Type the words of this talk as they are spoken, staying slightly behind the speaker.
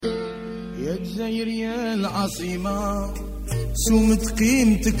يا جزائر يا العاصمة سومت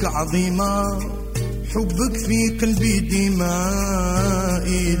قيمتك عظيمة، حبك في قلبي ديما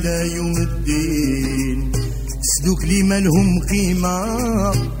إلى يوم الدين. سدوك لي مالهم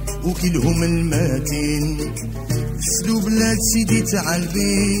قيمة وكلهم الماتين، سدو بلاد سيدي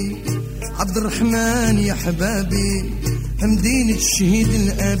تعالبي عبد الرحمن يا حبابي، مدينة الشهيد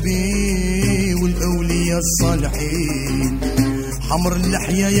الأبي والأولياء الصالحين، حمر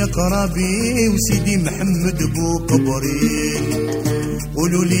اللحية يا قرابي وسيدي محمد بو قبرين.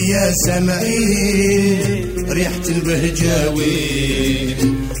 قولوا لي يا سامعين ريحة البهجاوين،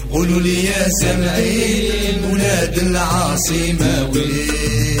 قولوا لي يا سامعين ولاد العاصمة وين.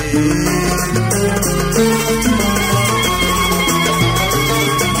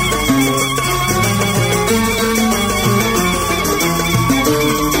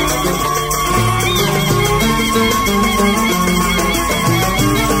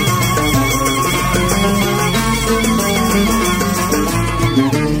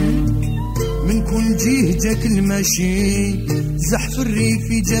 جاك الماشي زحف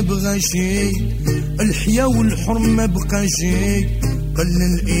الريف جاب غاشي، الحياة والحرم ما بقاشي، قل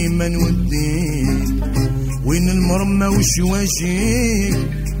الإيمان والدين. وين المرمى والشواشي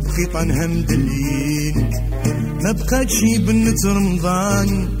خيطانها مدلين، ما بقاتش بنت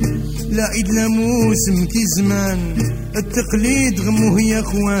رمضان لا عيد لا موسم كي زمان، التقليد غموه يا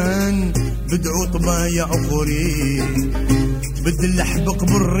اخوان بدعوا طبايا اخرين. بدل الحبق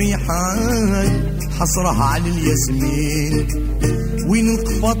بالريحان حصرها على الياسمين، وين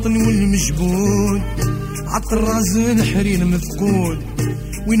القفاطن والمجبون عالطراز الحرير مفقود،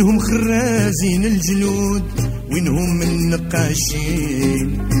 وينهم خرازين الجلود وينهم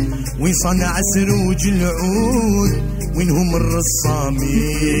النقاشين، وين صنع سروج العود وينهم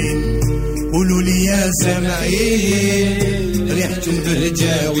الرصامين. قولوا لي يا سامعين ريحة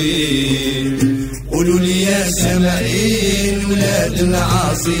البهجاوين، قولوا لي يا سامعين ولاد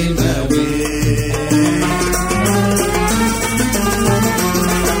العاصمة وين.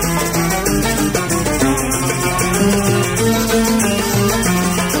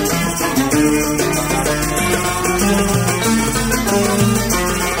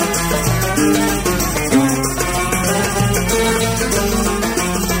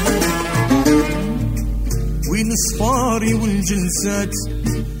 وين الصفاري والجلسات،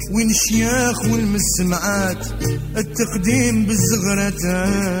 وين الشياخ والمسمعات، التقديم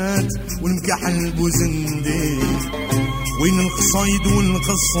بالزغرتات والمكحل بوزندين، وين القصايد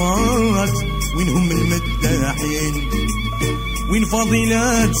والقصات وينهم المداحين، وين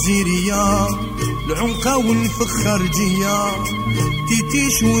فضيلات زيرية العنقة والفخرجية،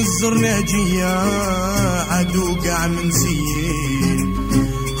 تيتيش والزرناجية عادو قاع منسيين،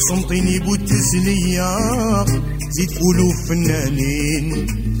 قسنطيني بوتسلية زيد قولوا فنانين،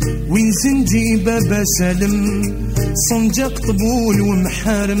 وين زنجي بابا سالم صنجاق طبول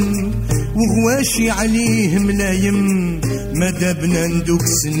ومحارم، وغواشي عليه ملايم مدابنا ندوك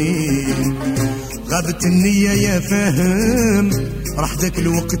سنين. غابت النية يا فاهم راح ذاك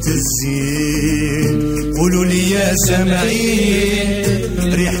الوقت الزين. قولوا لي يا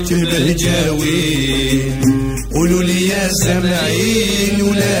سامعين ريحة البهجاوين، قولوا لي يا سامعين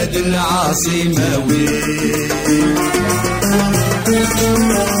ولاد العاصمة وين.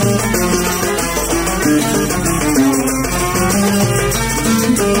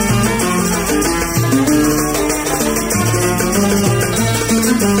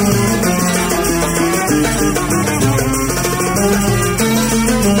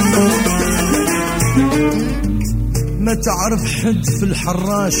 ما تعرف حد في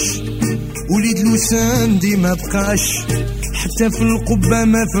الحراش وليد لوسان دي ما بقاش، حتى في القبة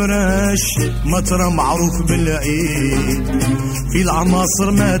ما فراش، مطرة معروف بالعيد، في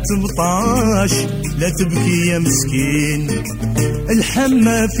العماصر ما تبطاش لا تبكي يا مسكين.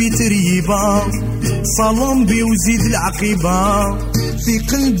 الحمى في تريبة صالومبي وزيد العقيبة، في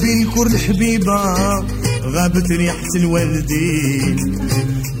قلبي نكر الحبيبة غابت ريحة الوالدين.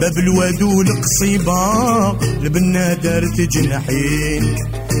 باب الوادو القصيبة البنا دارت جناحين،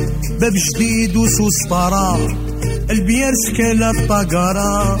 باب جديد وسوسطرة البيارس كالا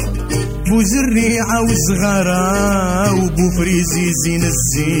الطقارة، بو زريعة وزغارة وبو فريزي زين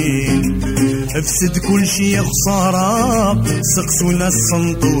الزين، افسد كل شي يا خسارة سقسونا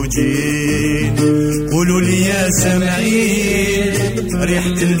الصنطوجين. قولوا لي يا سامعين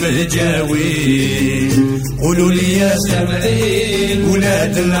ريحة البهجاوين، قولوا لي يا سامعين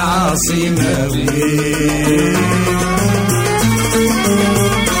ولاد العاصمة وين.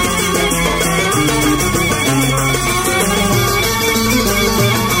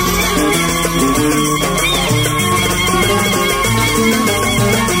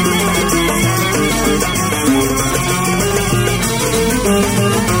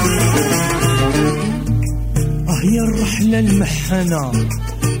 غربانا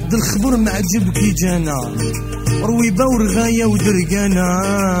د الخبر معجب كي جانا رويبة ورغاية ودرقانا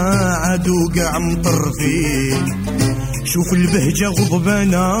عادو قاع مطرفين شوف البهجة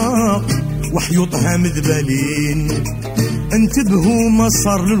غضبانا وحيوطها مذبالين انتبهوا ما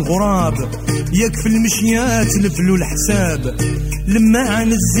صار للغراب يكفي المشيات لفلو الحساب لما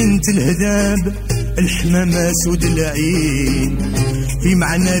عن الزنت الهذاب الحمامة سود العين في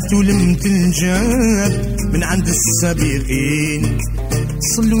معناته لم تنجاب من عند السابقين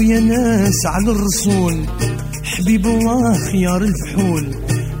صلوا يا ناس على الرسول حبيب الله خيار الفحول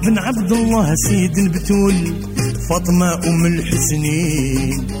بن عبد الله سيد البتول فاطمة أم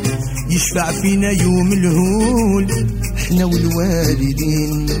الحسنين يشفع فينا يوم الهول احنا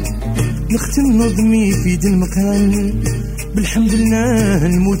والوالدين نختم نظمي في دي المكان بالحمد لله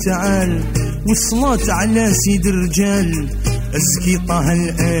المتعال والصلاة على سيد الرجال أزكي طه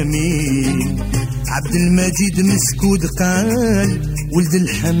الآمين عبد المجيد مسكود قال ولد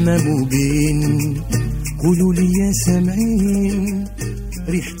الحمام وبين قولوا لي يا سامعين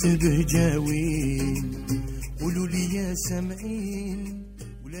ريحة البهجاوين قولوا لي يا سامعين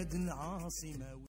ولاد العاصمة